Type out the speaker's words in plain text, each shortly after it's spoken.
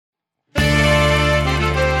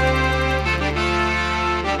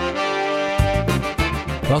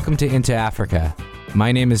Welcome to Into Africa.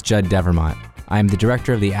 My name is Judd Devermont. I am the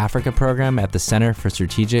director of the Africa program at the Center for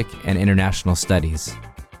Strategic and International Studies.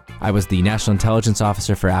 I was the National Intelligence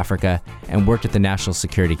Officer for Africa and worked at the National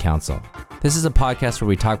Security Council. This is a podcast where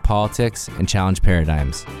we talk politics and challenge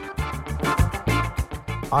paradigms.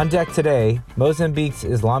 On deck today, Mozambique's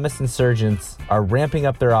Islamist insurgents are ramping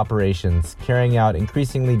up their operations, carrying out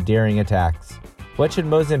increasingly daring attacks. What should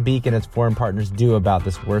Mozambique and its foreign partners do about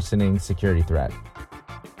this worsening security threat?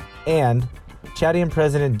 And Chadian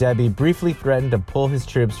President Deby briefly threatened to pull his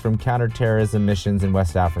troops from counterterrorism missions in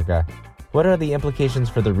West Africa. What are the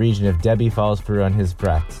implications for the region if Deby follows through on his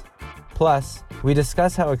threats? Plus, we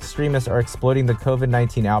discuss how extremists are exploiting the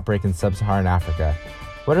COVID-19 outbreak in sub-Saharan Africa.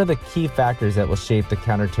 What are the key factors that will shape the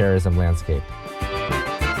counterterrorism landscape?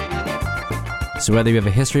 So whether you have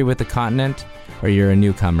a history with the continent or you're a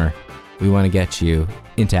newcomer, we want to get you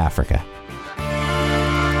into Africa.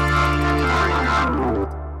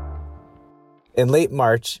 In late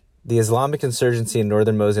March, the Islamic insurgency in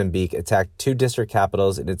northern Mozambique attacked two district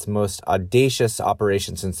capitals in its most audacious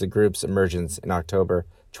operation since the group's emergence in October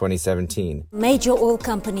 2017. Major oil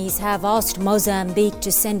companies have asked Mozambique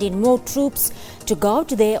to send in more troops to guard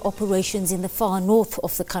their operations in the far north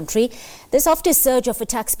of the country. This after a surge of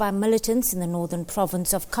attacks by militants in the northern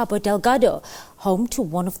province of Cabo Delgado, home to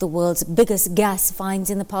one of the world's biggest gas finds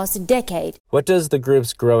in the past decade. What does the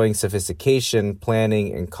group's growing sophistication,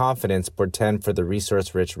 planning, and confidence portend for the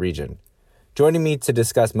resource-rich region? Joining me to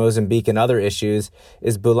discuss Mozambique and other issues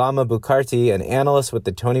is Bulama Bukarti, an analyst with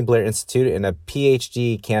the Tony Blair Institute and a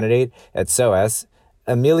PhD candidate at SOAS,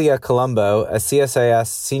 Amelia Colombo, a CSIS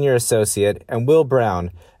senior associate, and Will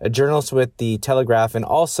Brown, a journalist with The Telegraph and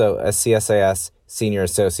also a CSIS senior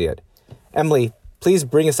associate. Emily, please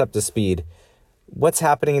bring us up to speed. What's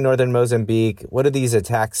happening in northern Mozambique? What do these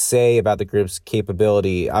attacks say about the group's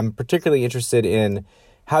capability? I'm particularly interested in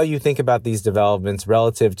how you think about these developments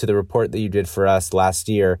relative to the report that you did for us last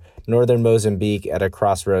year, Northern Mozambique at a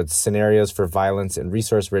Crossroads, Scenarios for Violence in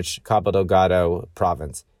Resource-Rich Cabo Delgado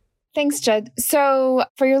Province. Thanks, Judd. So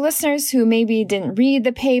for your listeners who maybe didn't read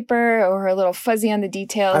the paper or are a little fuzzy on the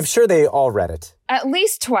details, I'm sure they all read it. At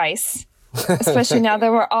least twice, especially now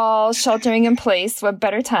that we're all sheltering in place. What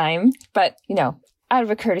better time? But, out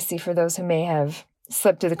of a courtesy for those who may have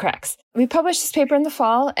slipped through the cracks. We published this paper in the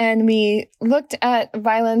fall, and we looked at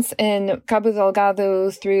violence in Cabo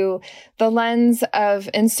Delgado through the lens of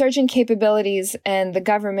insurgent capabilities and the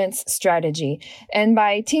government's strategy. And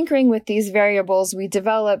by tinkering with these variables, we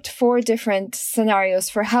developed 4 different scenarios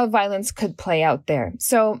for how violence could play out there.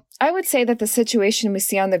 So I would say that the situation we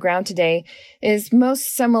see on the ground today is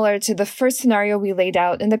most similar to the first scenario we laid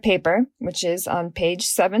out in the paper, which is on page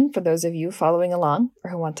 7 for those of you following along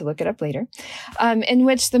or who want to look it up later, in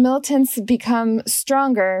which the militants become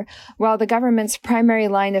stronger while the government's primary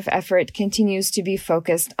line of effort continues to be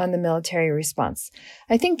focused on the military response.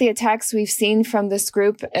 I think the attacks we've seen from this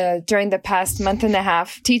group during the past month and a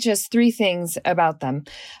half teach us 3 things about them.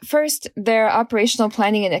 First, their operational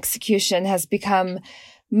planning and execution has become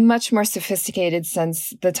much more sophisticated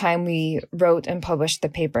since the time we wrote and published the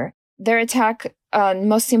paper. Their attack on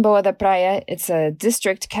Mocimboa da Praia, it's a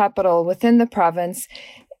district capital within the province,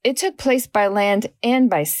 it took place by land and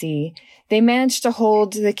by sea. They managed to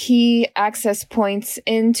hold the key access points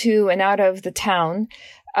into and out of the town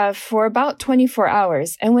for about 24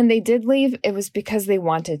 hours. And when they did leave, it was because they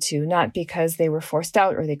wanted to, not because they were forced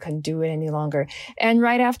out or they couldn't do it any longer. And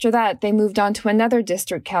right after that, they moved on to another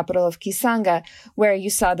district capital of Kisanga, where you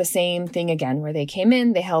saw the same thing again, where they came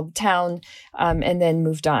in, they held the town, and then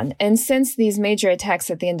moved on. And since these major attacks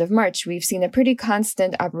at the end of March, we've seen a pretty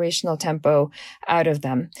constant operational tempo out of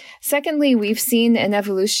them. Secondly, we've seen an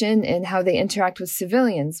evolution in how they interact with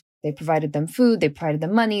civilians. They provided them food, they provided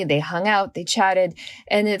them money, they hung out, they chatted,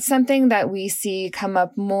 and it's something that we see come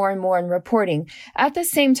up more and more in reporting. At the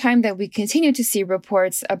same time that we continue to see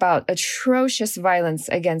reports about atrocious violence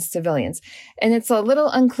against civilians. And it's a little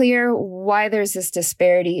unclear why there's this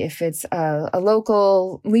disparity, if it's a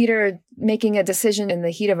local leader making a decision in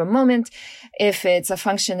the heat of a moment, if it's a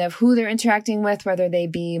function of who they're interacting with, whether they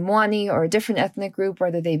be Mwani or a different ethnic group,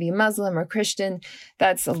 whether they be Muslim or Christian,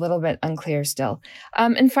 that's a little bit unclear still.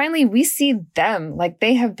 And finally, we see them, like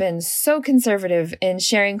they have been so conservative in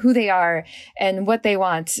sharing who they are and what they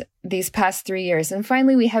want these past 3 years. And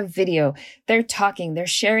finally, we have video. They're talking, they're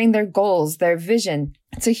sharing their goals, their vision.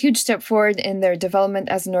 It's a huge step forward in their development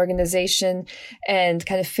as an organization and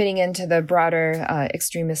kind of fitting into the broader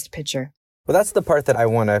extremist picture. Well, that's the part that I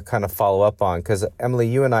want to kind of follow up on, because Emily,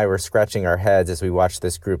 you and I were scratching our heads as we watched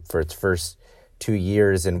this group for its first 2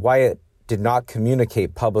 years and why it did not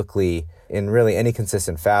communicate publicly in really any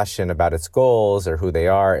consistent fashion about its goals or who they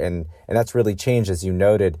are. And that's really changed, as you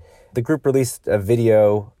noted. The group released a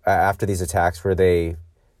video after these attacks where they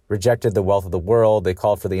rejected the wealth of the world. They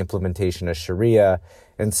called for the implementation of Sharia.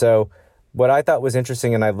 And so what I thought was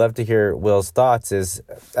interesting, and I'd love to hear Will's thoughts, is,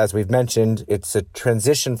 as we've mentioned, it's a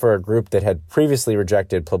transition for a group that had previously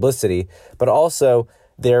rejected publicity, but also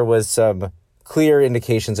there was some clear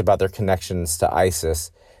indications about their connections to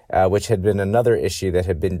ISIS, which had been another issue that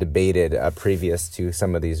had been debated previous to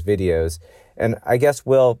some of these videos. And I guess,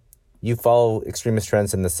 Will, you follow extremist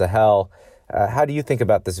trends in the Sahel. How do you think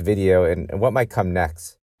about this video and what might come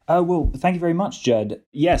next? Well, thank you very much, Judd.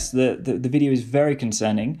 Yes, the video is very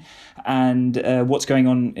concerning, and what's going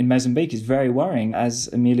on in Mozambique is very worrying, as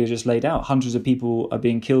Amelia just laid out. Hundreds of people are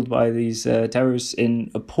being killed by these terrorists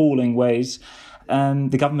in appalling ways,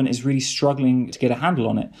 and the government is really struggling to get a handle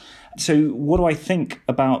on it. So what do I think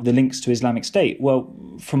about the links to Islamic State? Well,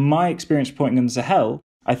 from my experience reporting in the Sahel,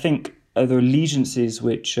 I think the allegiances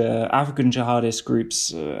which African jihadist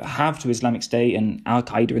groups have to Islamic State and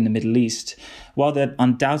Al-Qaeda in the Middle East, while they're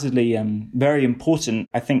undoubtedly very important,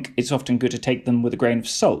 I think it's often good to take them with a grain of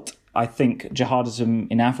salt. I think jihadism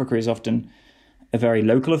in Africa is often a very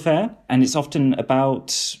local affair, and it's often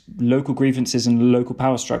about local grievances and local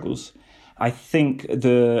power struggles. I think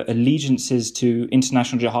the allegiances to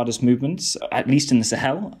international jihadist movements, at least in the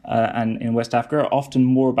Sahel and in West Africa, are often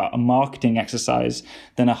more about a marketing exercise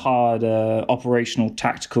than a hard operational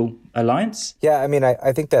tactical alliance. Yeah, I mean,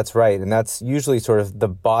 I think that's right. And that's usually sort of the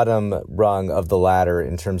bottom rung of the ladder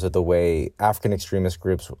in terms of the way African extremist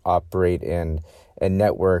groups operate and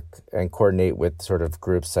network and coordinate with sort of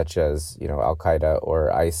groups such as, Al-Qaeda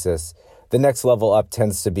or ISIS. The next level up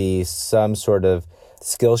tends to be some sort of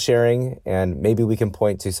skill sharing, and maybe we can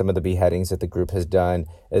point to some of the beheadings that the group has done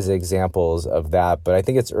as examples of that. But I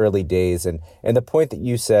think it's early days. And the point that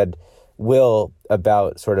you said, Will,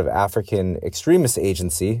 about sort of African extremist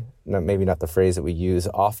agency, maybe not the phrase that we use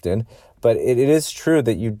often, but it is true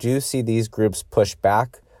that you do see these groups push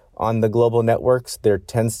back on the global networks. There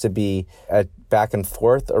tends to be a back and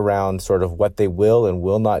forth around sort of what they will and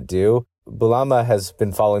will not do. Bulama has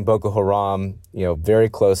been following Boko Haram, very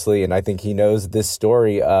closely, and I think he knows this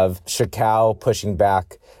story of Shekau pushing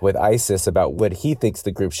back with ISIS about what he thinks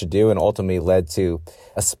the group should do, and ultimately led to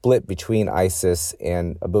a split between ISIS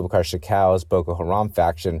and Abubakar Shekau's Boko Haram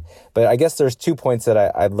faction. But I guess there's 2 points that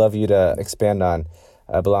I'd love you to expand on,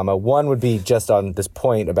 Bulama. One would be just on this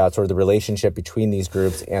point about sort of the relationship between these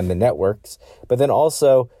groups and the networks, but then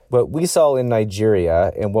also what we saw in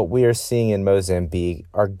Nigeria and what we are seeing in Mozambique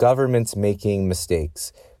are governments making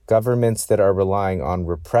mistakes, governments that are relying on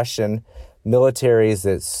repression, militaries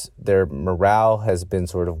that their morale has been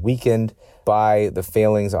sort of weakened by the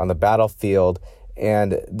failings on the battlefield.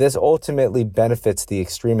 And this ultimately benefits the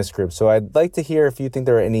extremist group. So I'd like to hear if you think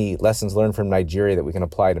there are any lessons learned from Nigeria that we can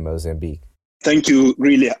apply to Mozambique. Thank you.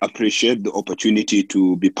 Really appreciate the opportunity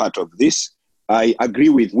to be part of this. I agree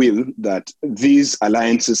with Will that these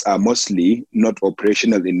alliances are mostly not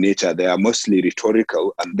operational in nature. They are mostly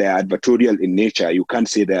rhetorical and they are advertorial in nature. You can't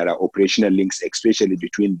say there are operational links, especially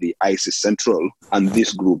between the ISIS Central and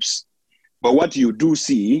these groups. But what you do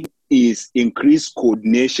see is increased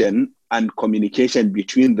coordination and communication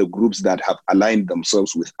between the groups that have aligned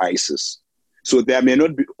themselves with ISIS. So there may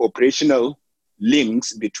not be operational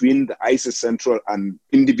links between the ISIS Central and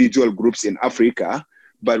individual groups in Africa,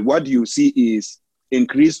 but what you see is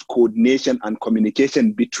increased coordination and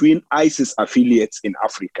communication between ISIS affiliates in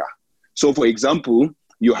Africa. So, for example,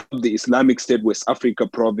 you have the Islamic State West Africa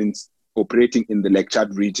province operating in the Lake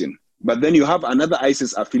Chad region. But then you have another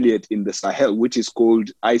ISIS affiliate in the Sahel, which is called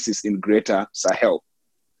ISIS in Greater Sahel.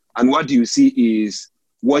 And what you see is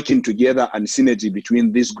working together and synergy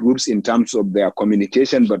between these groups in terms of their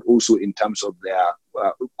communication, but also in terms of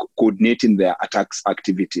their coordinating their attacks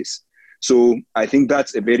activities. So I think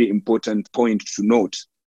that's a very important point to note.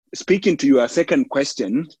 Speaking to your second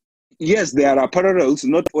question, yes, there are parallels,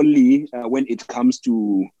 not only when it comes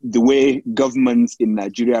to the way governments in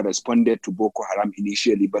Nigeria responded to Boko Haram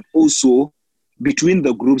initially, but also between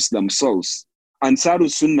the groups themselves. Ansar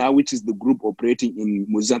Sunnah, which is the group operating in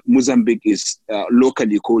Mozambique, is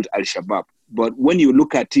locally called Al-Shabaab. But when you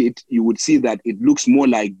look at it, you would see that it looks more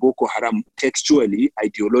like Boko Haram textually,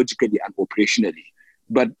 ideologically, and operationally.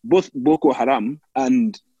 But both Boko Haram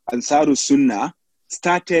and Ansar Sunnah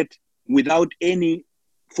started without any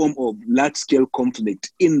form of large-scale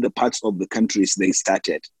conflict in the parts of the countries they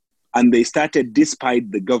started. And they started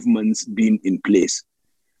despite the governments being in place.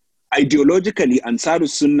 Ideologically, Ansar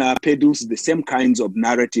Sunnah peddles the same kinds of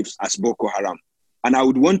narratives as Boko Haram. And I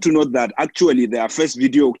would want to note that actually their first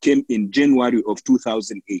video came in January of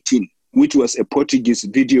 2018. which was a Portuguese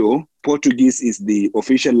video. Portuguese is the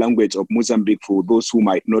official language of Mozambique for those who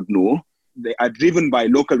might not know. They are driven by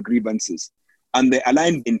local grievances, and they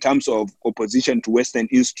align in terms of opposition to Western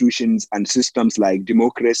institutions and systems like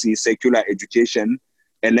democracy, secular education,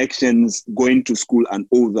 elections, going to school, and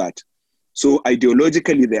all that. So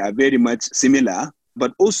ideologically, they are very much similar,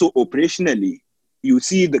 but also operationally, you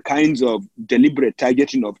see the kinds of deliberate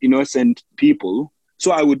targeting of innocent people.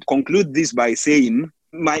 So I would conclude this by saying,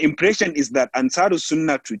 my impression is that Ansar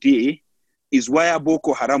Sunnah today is where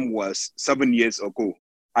Boko Haram was 7 years ago.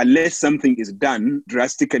 Unless something is done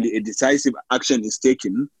drastically, a decisive action is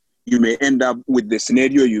taken, you may end up with the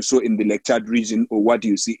scenario you saw in the Lake Chad region or what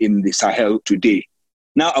you see in the Sahel today.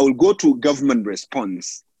 Now, I will go to government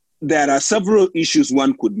response. There are several issues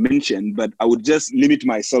one could mention, but I would just limit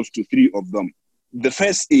myself to 3 of them. The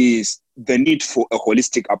first is the need for a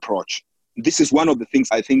holistic approach. This is one of the things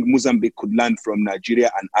I think Mozambique could learn from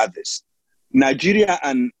Nigeria and others. Nigeria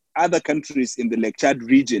and other countries in the Lake Chad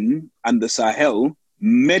region and the Sahel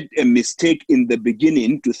made a mistake in the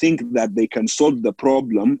beginning to think that they can solve the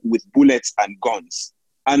problem with bullets and guns.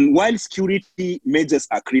 And while security measures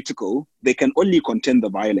are critical, they can only contain the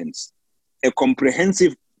violence. A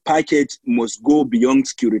comprehensive package must go beyond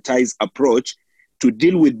securitized approach to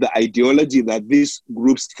deal with the ideology that these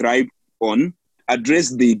groups thrive on, address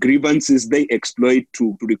the grievances they exploit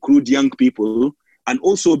to recruit young people, and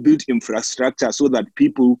also build infrastructure so that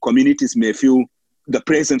communities may feel the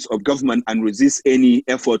presence of government and resist any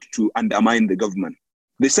effort to undermine the government.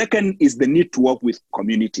 The second is the need to work with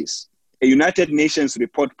communities. A United Nations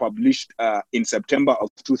report published in September of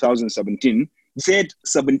 2017 said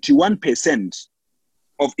 71%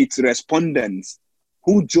 of its respondents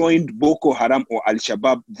who joined Boko Haram or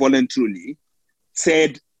Al-Shabaab voluntarily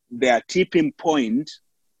said their tipping point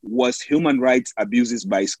was human rights abuses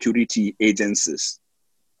by security agencies,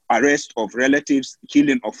 arrest of relatives,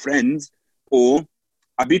 killing of friends, or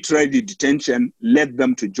arbitrary detention led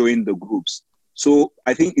them to join the groups. So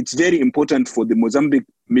I think it's very important for the Mozambique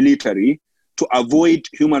military to avoid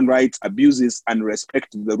human rights abuses and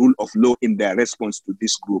respect the rule of law in their response to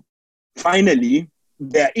this group. Finally,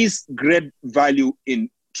 there is great value in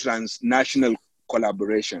transnational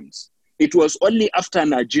collaborations. It was only after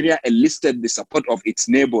Nigeria enlisted the support of its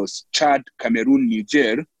neighbors, Chad, Cameroon,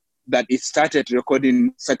 Niger, that it started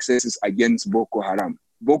recording successes against Boko Haram.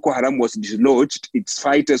 Boko Haram was dislodged, its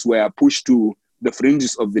fighters were pushed to the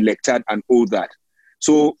fringes of the Lake Chad and all that.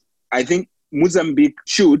 So I think Mozambique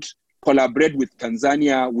should collaborate with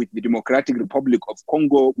Tanzania, with the Democratic Republic of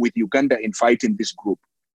Congo, with Uganda in fighting this group.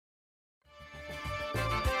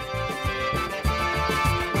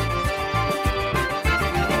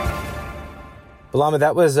 Bulama,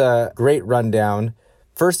 that was a great rundown.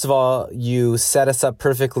 First of all, you set us up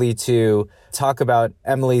perfectly to talk about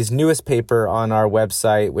Emily's newest paper on our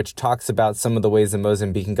website, which talks about some of the ways the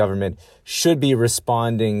Mozambican government should be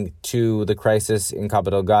responding to the crisis in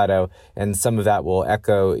Cabo Delgado, and some of that will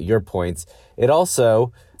echo your points. It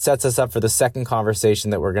also sets us up for the second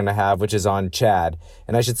conversation that we're going to have, which is on Chad.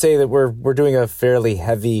 And I should say that we're doing a fairly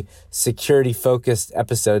heavy security-focused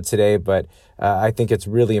episode today, but I think it's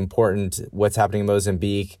really important what's happening in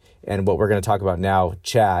Mozambique and what we're going to talk about now,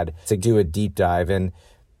 Chad, to do a deep dive. And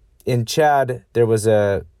in Chad, there was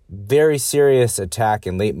a very serious attack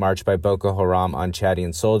in late March by Boko Haram on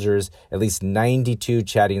Chadian soldiers. At least 92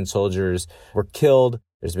 Chadian soldiers were killed.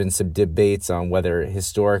 There's been some debates on whether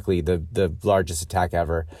historically the largest attack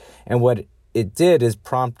ever. And what it did is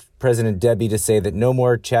prompt President Deby to say that no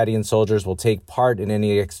more Chadian soldiers will take part in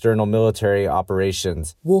any external military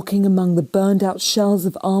operations. Walking among the burned-out shells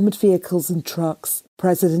of armoured vehicles and trucks,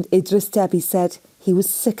 President Idris Deby said he was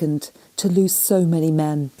sickened to lose so many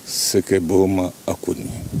men.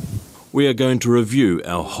 We are going to review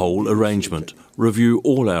our whole arrangement, review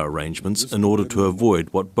all our arrangements in order to avoid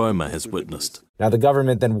what Boma has witnessed. Now, the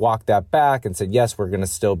government then walked that back and said, yes, we're going to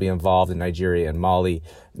still be involved in Nigeria and Mali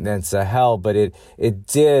and then Sahel. But it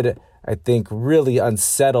did, I think, really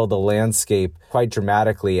unsettle the landscape quite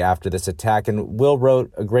dramatically after this attack. And Will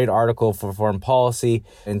wrote a great article for Foreign Policy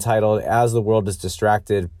entitled, As the World is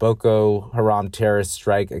Distracted, Boko Haram Terrorists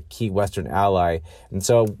Strike a Key Western Ally. And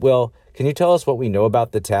so, Will, can you tell us what we know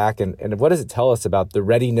about the attack and what does it tell us about the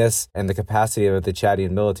readiness and the capacity of the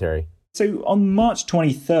Chadian military? So on March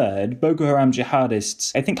 23rd, Boko Haram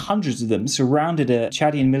jihadists, I think hundreds of them, surrounded a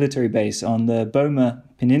Chadian military base on the Boma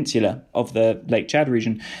Peninsula of the Lake Chad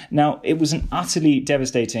region. Now, it was an utterly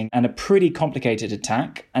devastating and a pretty complicated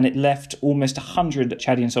attack, and it left almost 100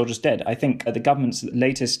 Chadian soldiers dead. I think the government's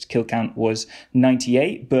latest kill count was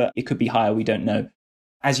 98, but it could be higher, we don't know.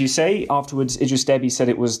 As you say, afterwards, Idris Deby said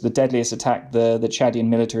it was the deadliest attack the Chadian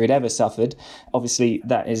military had ever suffered. Obviously,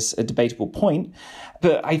 that is a debatable point.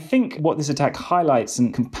 But I think what this attack highlights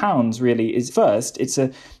and compounds really is, first, it's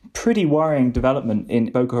a pretty worrying development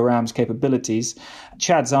in Boko Haram's capabilities.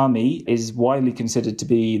 Chad's army is widely considered to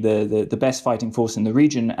be the best fighting force in the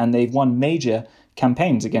region, and they've won major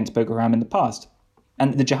campaigns against Boko Haram in the past.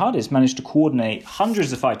 And the jihadists managed to coordinate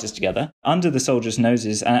hundreds of fighters together under the soldiers'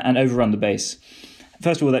 noses and overrun the base.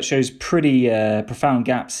 First of all, that shows pretty profound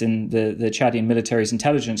gaps in the Chadian military's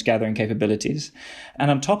intelligence gathering capabilities. And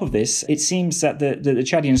on top of this, it seems that the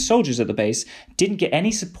Chadian soldiers at the base didn't get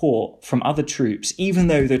any support from other troops, even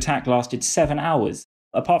though the attack lasted 7 hours.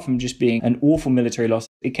 Apart from just being an awful military loss,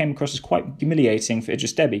 it came across as quite humiliating for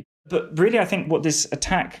Idris Deby. But really, I think what this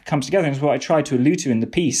attack comes together, and is what I tried to allude to in the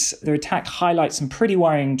piece, the attack highlights some pretty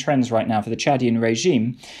worrying trends right now for the Chadian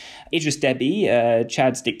regime. Idris Deby,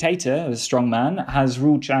 Chad's dictator, a strong man, has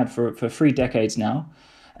ruled Chad for 3 decades now,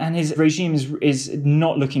 and his regime is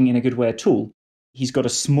not looking in a good way at all. He's got a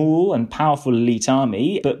small and powerful elite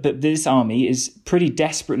army, but this army is pretty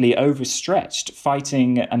desperately overstretched,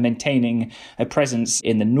 fighting and maintaining a presence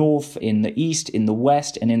in the north, in the east, in the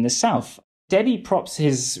west, and in the south. Deby props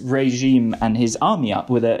his regime and his army up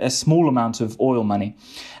with a small amount of oil money.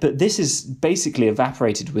 But this is basically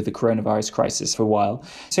evaporated with the coronavirus crisis for a while.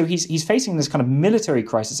 So he's facing this kind of military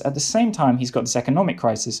crisis. At the same time, he's got this economic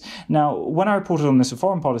crisis. Now, when I reported on this for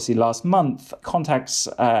foreign policy last month, contacts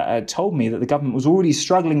told me that the government was already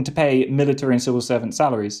struggling to pay military and civil servant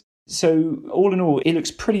salaries. So all in all, it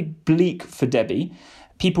looks pretty bleak for Deby.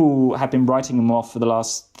 People have been writing him off for the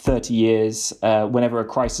last 30 years whenever a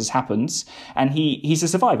crisis happens. And he's a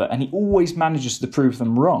survivor, and he always manages to prove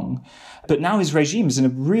them wrong. But now his regime is in a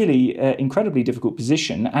really incredibly difficult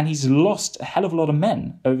position, and he's lost a hell of a lot of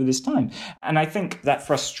men over this time. And I think that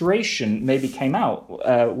frustration maybe came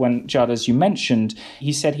out when Jad, as you mentioned,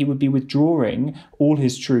 he said he would be withdrawing all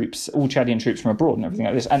his troops, all Chadian troops from abroad and everything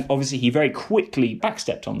like this. And obviously he very quickly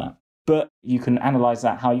backstepped on that. But you can analyse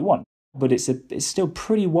that how you want. But it's still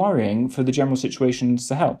pretty worrying for the general situation in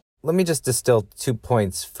Sahel. Let me just distill 2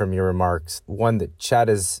 points from your remarks. One, that Chad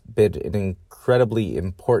has been an incredibly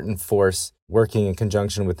important force working in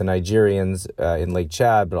conjunction with the Nigerians in Lake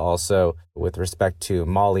Chad, but also with respect to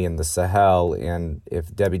Mali and the Sahel. And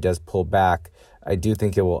if Deby does pull back, I do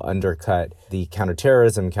think it will undercut the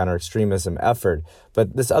counterterrorism, counter-extremism effort.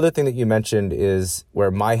 But this other thing that you mentioned is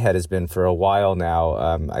where my head has been for a while now.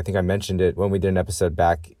 I think I mentioned it when we did an episode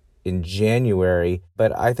back in January,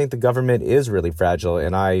 but I think the government is really fragile,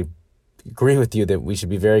 and I agree with you that we should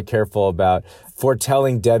be very careful about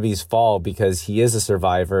foretelling Deby's fall, because he is a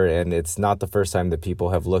survivor, and it's not the first time that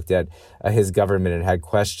people have looked at his government and had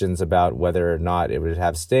questions about whether or not it would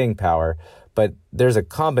have staying power. But there's a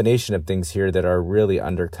combination of things here that are really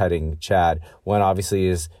undercutting Chad. One, obviously,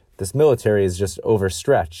 is this military is just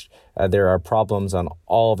overstretched. There are problems on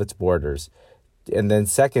all of its borders. And then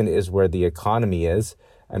second is where the economy is.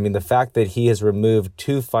 I mean, the fact that he has removed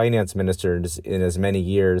 2 finance ministers in as many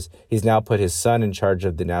years, he's now put his son in charge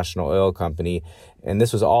of the national oil company, and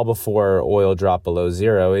this was all before oil dropped below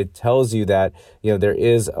zero. It tells you that, there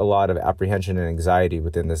is a lot of apprehension and anxiety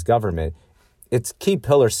within this government. Its key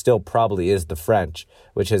pillar still probably is the French,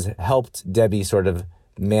 which has helped Deby sort of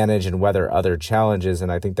manage and weather other challenges, and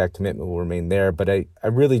I think that commitment will remain there. But I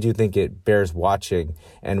really do think it bears watching,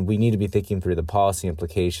 and we need to be thinking through the policy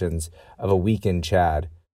implications of a weakened Chad.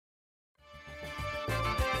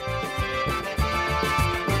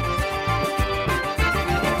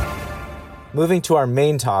 Moving to our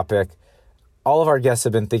main topic, all of our guests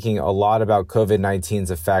have been thinking a lot about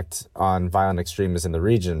COVID-19's effect on violent extremists in the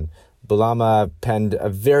region. Bulama penned a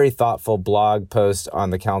very thoughtful blog post on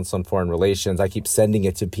the Council on Foreign Relations. I keep sending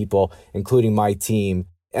it to people, including my team.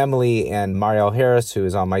 Emily and Marielle Harris, who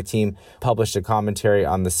is on my team, published a commentary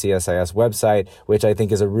on the CSIS website, which I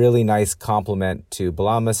think is a really nice compliment to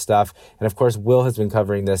Bulama's stuff. And of course, Will has been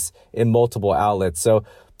covering this in multiple outlets. So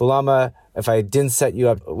Bulama, if I didn't set you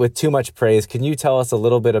up with too much praise, can you tell us a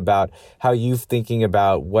little bit about how you're thinking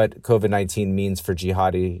about what COVID-19 means for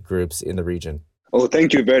jihadi groups in the region? Oh,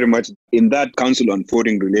 thank you very much. In that Council on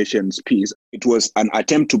Foreign Relations piece, it was an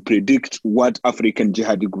attempt to predict what African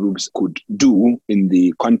jihadi groups could do in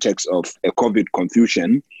the context of a COVID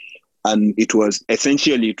confusion. And it was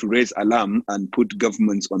essentially to raise alarm and put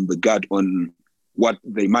governments on the guard on what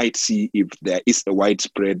they might see if there is a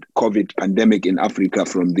widespread COVID pandemic in Africa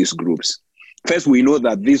from these groups. First, we know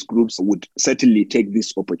that these groups would certainly take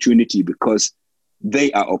this opportunity because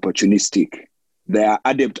they are opportunistic. They are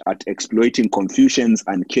adept at exploiting confusions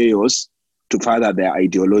and chaos to further their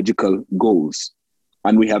ideological goals.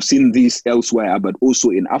 And we have seen this elsewhere, but also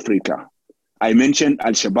in Africa. I mentioned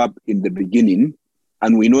Al-Shabaab in the beginning,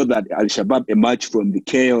 and we know that Al-Shabaab emerged from the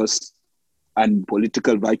chaos and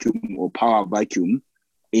political vacuum or power vacuum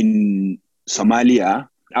in Somalia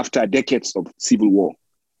after decades of civil war.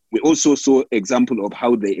 We also saw example of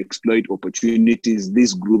how they exploit opportunities.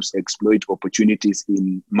 These groups exploit opportunities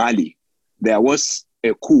in Mali. There was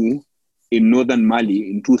a coup in northern Mali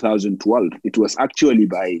in 2012. It was actually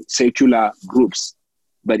by secular groups,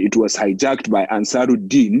 but it was hijacked by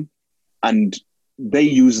Ansaruddin, and they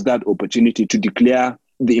used that opportunity to declare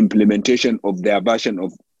the implementation of their version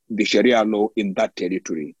of the Sharia law in that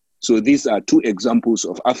territory. So these are two examples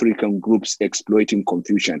of African groups exploiting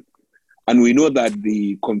confusion. And we know that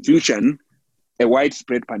the confusion a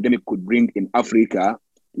widespread pandemic could bring in Africa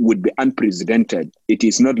would be unprecedented. It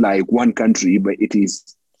is not like one country, but it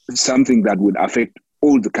is something that would affect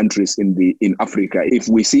all the countries in Africa if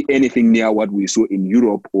we see anything near what we saw in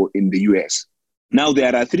Europe or in the US. Now,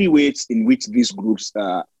 there are three ways in which these groups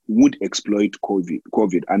would exploit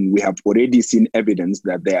COVID, and we have already seen evidence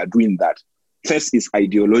that they are doing that. First is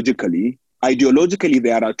ideologically. Ideologically,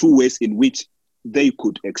 there are two ways in which they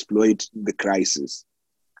could exploit the crisis.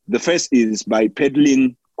 The first is by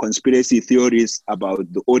peddling conspiracy theories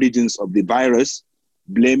about the origins of the virus,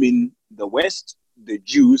 blaming the West, the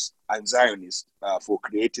Jews, and Zionists for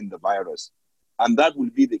creating the virus. And that will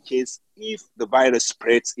be the case if the virus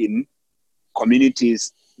spreads in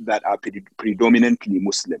communities that are predominantly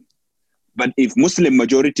Muslim. But if Muslim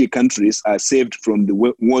majority countries are saved from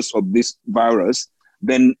the worst of this virus,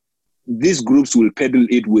 then these groups will peddle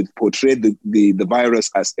it portray the virus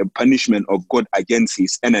as a punishment of God against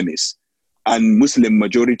his enemies. And Muslim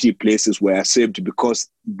majority places were saved because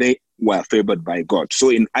they were favored by God. So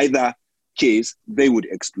in either case, they would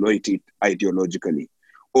exploit it ideologically.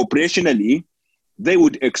 Operationally, they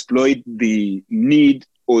would exploit the need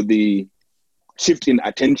or the shift in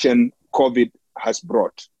attention COVID has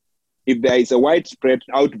brought. If there is a widespread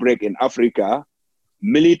outbreak in Africa,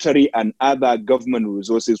 military and other government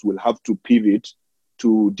resources will have to pivot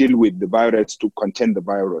to deal with the virus, to contain the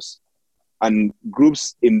virus. And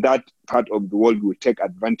groups in that part of the world will take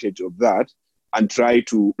advantage of that and try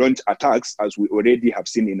to launch attacks, as we already have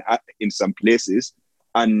seen in some places,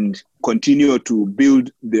 and continue to build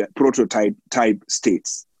the prototype type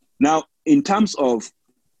states. Now, in terms of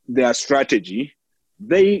their strategy,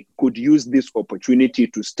 they could use this opportunity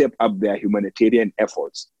to step up their humanitarian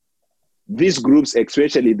efforts. These groups,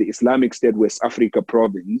 especially the Islamic State West Africa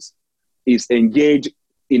province, is engaged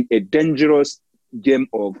in a dangerous game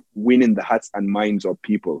of winning the hearts and minds of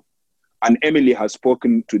people. And Emily has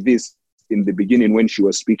spoken to this in the beginning when she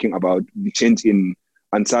was speaking about the change in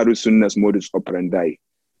Ansarus Sunnah's modus operandi.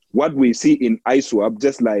 What we see in ISWAP,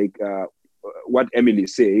 just like what Emily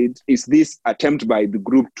said, is this attempt by the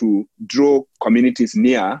group to draw communities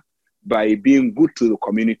near by being good to the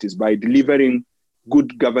communities, by delivering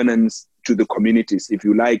good governance to the communities, if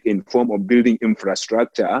you like, in form of building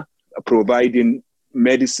infrastructure, providing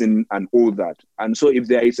medicine and all that. And so if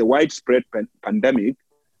there is a widespread pandemic,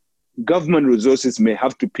 government resources may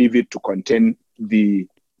have to pivot to contain the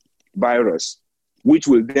virus, which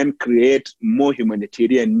will then create more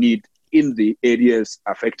humanitarian need in the areas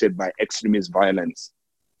affected by extremist violence.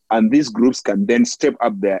 And these groups can then step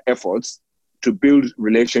up their efforts to build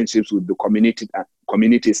relationships with the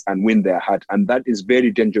communities and win their heart. And that is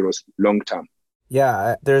very dangerous long term.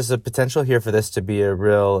 Yeah, there's a potential here for this to be a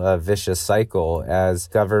real vicious cycle as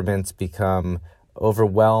governments become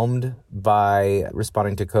overwhelmed by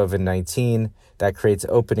responding to COVID-19. That creates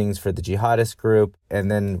openings for the jihadist group.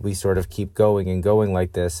 And then we sort of keep going and going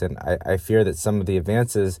like this. And I fear that some of the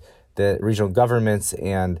advances that regional governments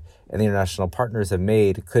and the international partners have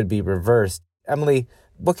made could be reversed. Emily,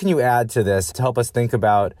 what can you add to this to help us think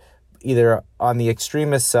about either on the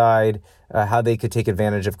extremist side, how they could take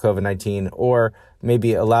advantage of COVID-19, or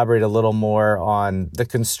maybe elaborate a little more on the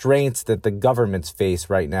constraints that the governments face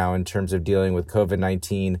right now in terms of dealing with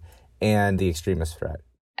COVID-19 and the extremist threat?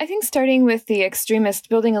 I think starting with the extremist,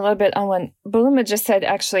 building a little bit on what Buluma just said,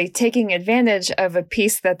 actually taking advantage of a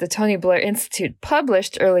piece that the Tony Blair Institute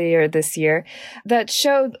published earlier this year that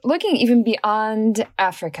showed, looking even beyond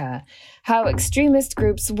Africa, how extremist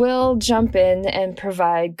groups will jump in and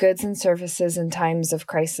provide goods and services in times of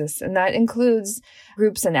crisis. And that includes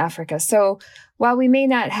groups in Africa. So while we may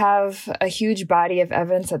not have a huge body of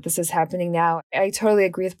evidence that this is happening now, I totally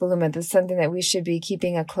agree with Buluma. This is something that we should be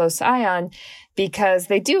keeping a close eye on because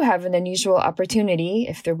they do have an unusual opportunity,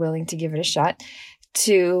 if they're willing to give it a shot,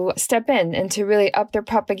 to step in and to really up their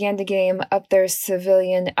propaganda game, up their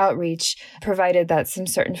civilian outreach, provided that some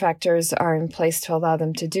certain factors are in place to allow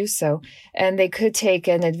them to do so. And they could take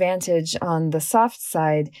an advantage on the soft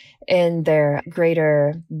side in their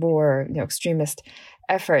greater, more extremist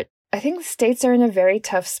effort. I think the states are in a very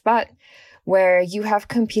tough spot where you have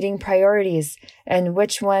competing priorities. And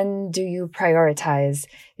which one do you prioritize?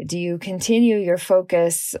 Do you continue your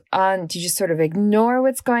focus on, do you just sort of ignore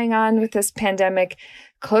what's going on with this pandemic,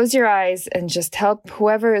 close your eyes and just help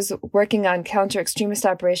whoever is working on counter-extremist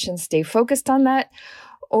operations stay focused on that?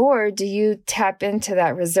 Or do you tap into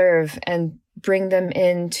that reserve and bring them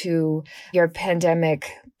into your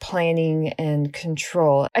pandemic planning and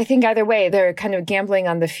control? I think either way, they're kind of gambling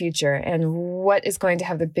on the future and what is going to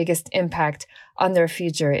have the biggest impact on their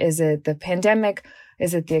future. Is it the pandemic?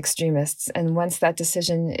 Is it the extremists? And once that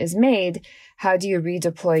decision is made, how do you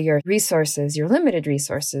redeploy your resources, your limited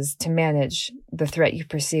resources, to manage the threat you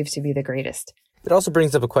perceive to be the greatest? It also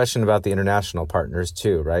brings up a question about the international partners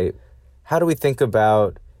too, right? How do we think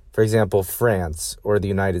about, for example, France or the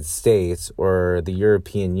United States or the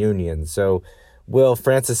European Union? So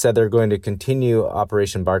France has said they're going to continue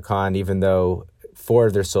Operation Barkhane, even though at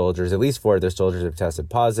least 4 of their soldiers have tested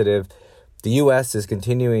positive. The U.S. is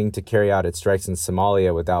continuing to carry out its strikes in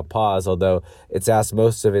Somalia without pause, although it's asked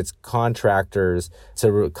most of its contractors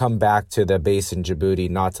to come back to the base in Djibouti,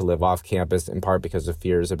 not to live off campus, in part because of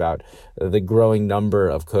fears about the growing number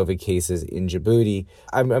of COVID cases in Djibouti.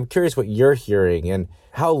 I'm curious what you're hearing, and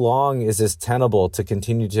how long is this tenable to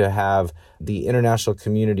continue to have the international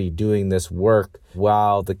community doing this work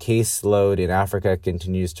while the caseload in Africa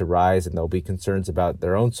continues to rise and there'll be concerns about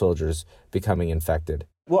their own soldiers becoming infected?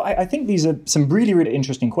 Well, I think these are some really, really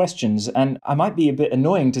interesting questions. And I might be a bit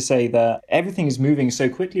annoying to say that everything is moving so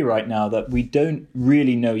quickly right now that we don't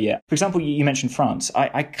really know yet. For example, you mentioned France.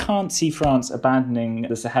 I can't see France abandoning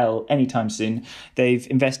the Sahel anytime soon. They've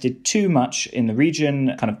invested too much in the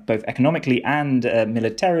region, kind of both economically and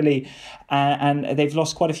militarily. And they've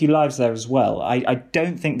lost quite a few lives there as well. I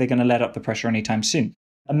don't think they're going to let up the pressure anytime soon.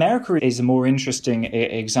 America is a more interesting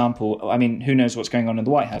example. I mean, who knows what's going on in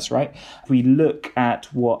the White House, right? If we look at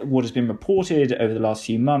what has been reported over the last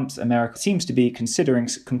few months, America seems to be considering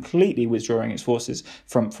completely withdrawing its forces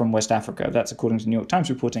from West Africa. That's according to New York Times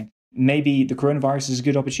reporting. Maybe the coronavirus is a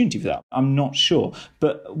good opportunity for that. I'm not sure.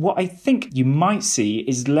 But what I think you might see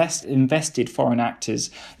is less invested foreign actors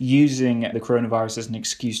using the coronavirus as an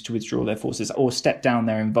excuse to withdraw their forces or step down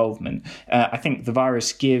their involvement. I think the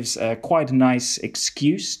virus gives quite a nice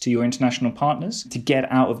excuse to your international partners to get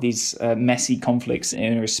out of these messy conflicts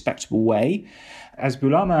in a respectable way. As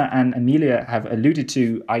Boulama and Amelia have alluded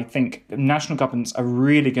to, I think national governments are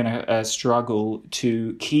really going to struggle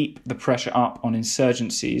to keep the pressure up on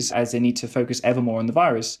insurgencies as they need to focus ever more on the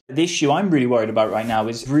virus. The issue I'm really worried about right now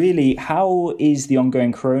is really how is the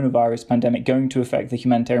ongoing coronavirus pandemic going to affect the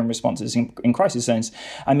humanitarian responses in crisis zones?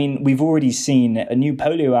 I mean, we've already seen a new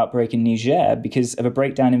polio outbreak in Niger because of a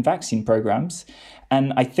breakdown in vaccine programs.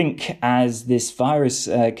 And I think as this virus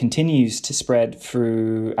continues to spread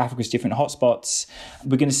through Africa's different hotspots,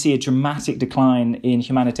 we're going to see a dramatic decline in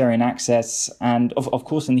humanitarian access and, of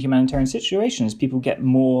course, in the humanitarian situations, people get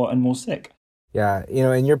more and more sick. Yeah,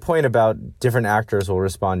 and your point about different actors will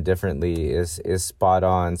respond differently is spot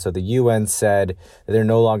on. So the UN said that they're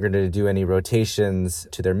no longer going to do any rotations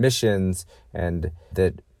to their missions and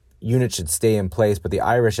that units should stay in place, but the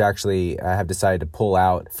Irish actually have decided to pull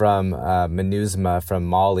out from MINUSMA from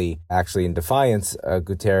Mali, actually in defiance of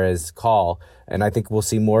Guterres' call. And I think we'll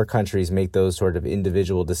see more countries make those sort of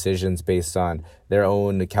individual decisions based on their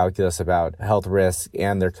own calculus about health risk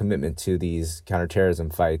and their commitment to these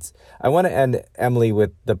counterterrorism fights. I want to end, Emily,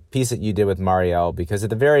 with the piece that you did with Marielle, because at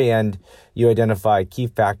the very end, you identify key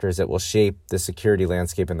factors that will shape the security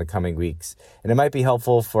landscape in the coming weeks. And it might be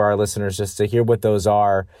helpful for our listeners just to hear what those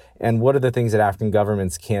are and what are the things that African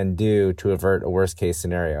governments can do to avert a worst-case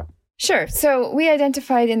scenario. Sure. So we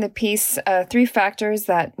identified in the piece 3 factors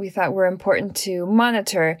that we thought were important to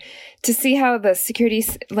monitor to see how the security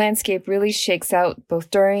landscape really shakes out both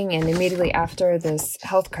during and immediately after this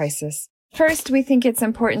health crisis. First, we think it's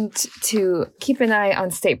important to keep an eye on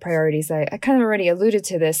state priorities. I kind of already alluded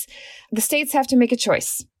to this. The states have to make a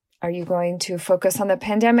choice. Are you going to focus on the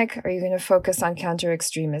pandemic? Are you going to focus on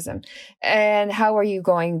counter-extremism? And how are you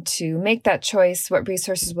going to make that choice? What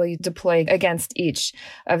resources will you deploy against each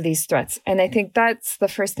of these threats? And I think that's the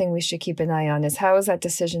first thing we should keep an eye on is how is that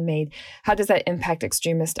decision made? How does that impact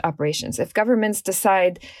extremist operations? If governments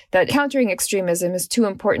decide that countering extremism is too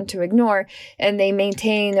important to ignore and they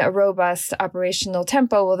maintain a robust operational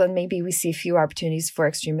tempo, well, then maybe we see few opportunities for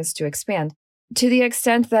extremists to expand. To the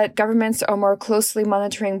extent that governments are more closely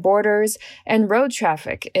monitoring borders and road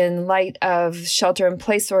traffic in light of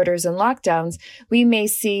shelter-in-place orders and lockdowns, we may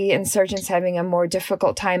see insurgents having a more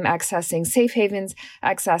difficult time accessing safe havens,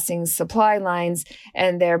 accessing supply lines,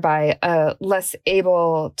 and thereby less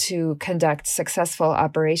able to conduct successful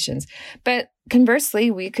operations. But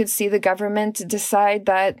conversely, we could see the government decide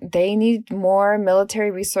that they need more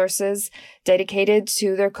military resources dedicated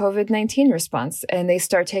to their COVID-19 response, and they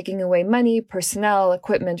start taking away money, personnel,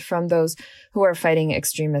 equipment from those who are fighting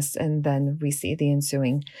extremists, and then we see the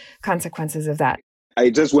ensuing consequences of that.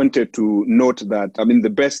 I just wanted to note that, the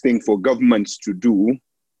best thing for governments to do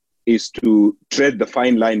is to tread the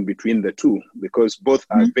fine line between the two, because both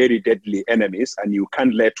are very deadly enemies, and you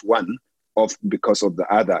can't let one off because of the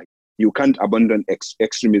other. You can't abandon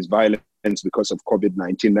extremist violence because of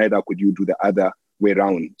COVID-19, neither could you do the other way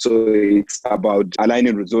around. So it's about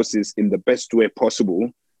aligning resources in the best way possible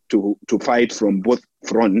to fight from both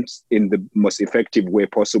fronts in the most effective way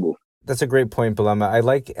possible. That's a great point, Bulama. I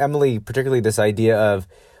like, Emily, particularly this idea of,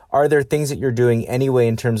 are there things that you're doing anyway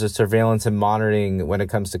in terms of surveillance and monitoring when it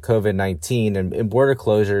comes to COVID-19 and border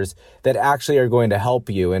closures that actually are going to help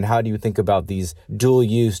you? And how do you think about these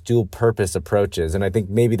dual-use, dual-purpose approaches? And I think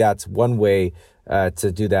maybe that's one way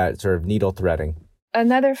to do that sort of needle threading.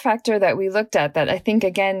 Another factor that we looked at that I think,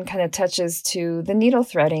 again, kind of touches to the needle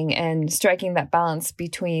threading and striking that balance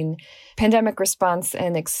between pandemic response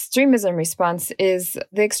and extremism response is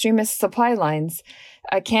the extremist supply lines.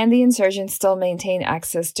 Can the insurgents still maintain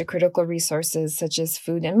access to critical resources such as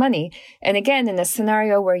food and money? And again, in a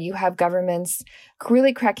scenario where you have governments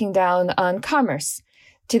really cracking down on commerce,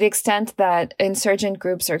 to the extent that insurgent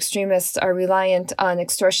groups or extremists are reliant on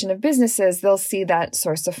extortion of businesses, they'll see that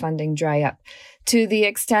source of funding dry up. To the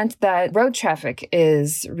extent that road traffic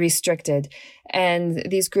is restricted and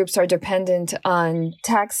these groups are dependent on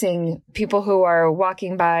taxing people who are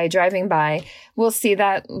walking by, driving by, we'll see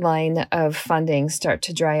that line of funding start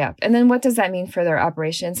to dry up. And then what does that mean for their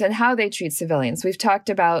operations and how they treat civilians? We've talked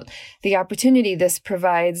about the opportunity this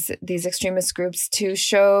provides these extremist groups to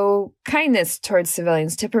show kindness towards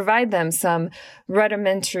civilians, to provide them some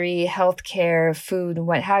rudimentary health care, food,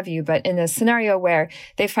 what have you. But in a scenario where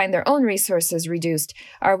they find their own resources reduced,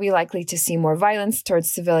 are we likely to see more violence towards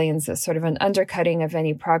civilians, as sort of an undercutting of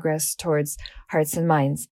any progress towards hearts and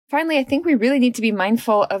minds? Finally, I think we really need to be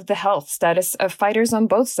mindful of the health status of fighters on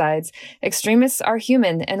both sides. Extremists are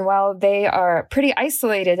human, and while they are pretty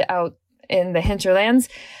isolated out in the hinterlands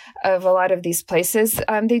of a lot of these places,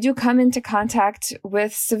 they do come into contact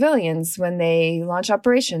with civilians when they launch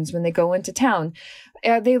operations, when they go into town.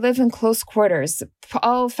 They live in close quarters,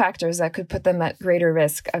 all factors that could put them at greater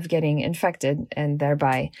risk of getting infected and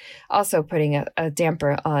thereby also putting a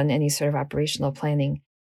damper on any sort of operational planning.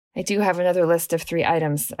 I do have another list of 3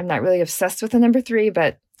 items. I'm not really obsessed with the number 3,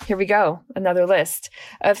 but here we go. Another list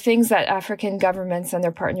of things that African governments and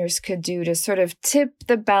their partners could do to sort of tip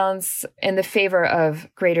the balance in the favor of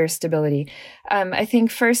greater stability. I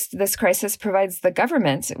think first, this crisis provides the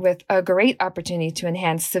government with a great opportunity to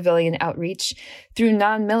enhance civilian outreach through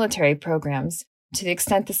non-military programs. To the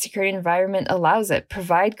extent the security environment allows it,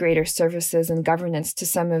 provide greater services and governance to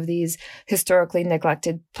some of these historically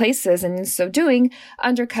neglected places, and in so doing,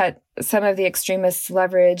 undercut some of the extremists'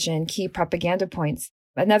 leverage and key propaganda points.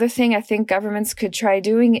 Another thing I think governments could try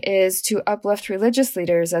doing is to uplift religious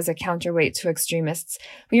leaders as a counterweight to extremists.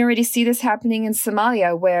 We already see this happening in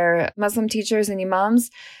Somalia, where Muslim teachers and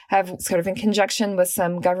imams have, sort of in conjunction with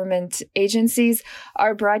some government agencies,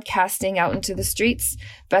 are broadcasting out into the streets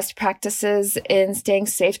best practices in staying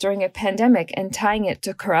safe during a pandemic and tying it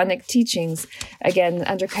to Quranic teachings, again,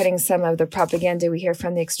 undercutting some of the propaganda we hear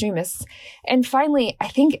from the extremists. And finally, I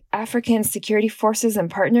think African security forces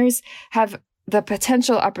and partners have the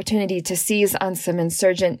potential opportunity to seize on some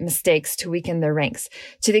insurgent mistakes to weaken their ranks.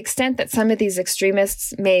 To the extent that some of these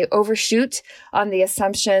extremists may overshoot on the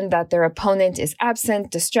assumption that their opponent is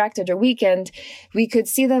absent, distracted, or weakened, we could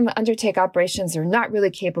see them undertake operations they're not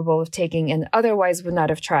really capable of taking and otherwise would not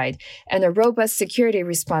have tried. And a robust security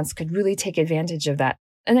response could really take advantage of that.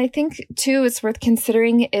 And I think, too, it's worth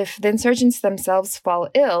considering if the insurgents themselves fall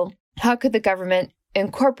ill, how could the government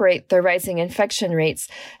incorporate the rising infection rates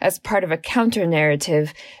as part of a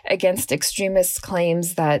counter-narrative against extremists'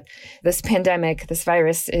 claims that this pandemic, this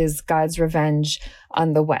virus, is God's revenge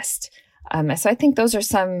on the West. So I think those are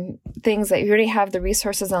some things that you already have the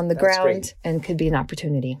resources on the ground and could be an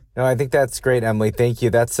opportunity. No, I think that's great, Emily. Thank you.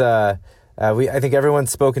 That's I think everyone's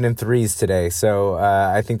spoken in threes today. So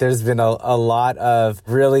I think there's been a lot of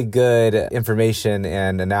really good information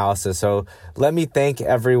and analysis. So let me thank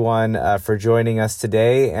everyone for joining us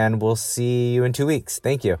today, and we'll see you in 2 weeks.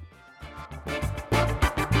 Thank you.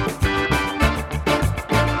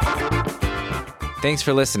 Thanks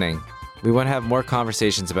for listening. We want to have more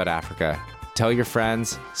conversations about Africa. Tell your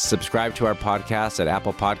friends, subscribe to our podcast at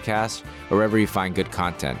Apple Podcasts or wherever you find good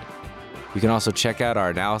content. You can also check out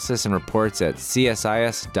our analysis and reports at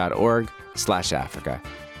csis.org/Africa.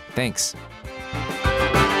 Thanks.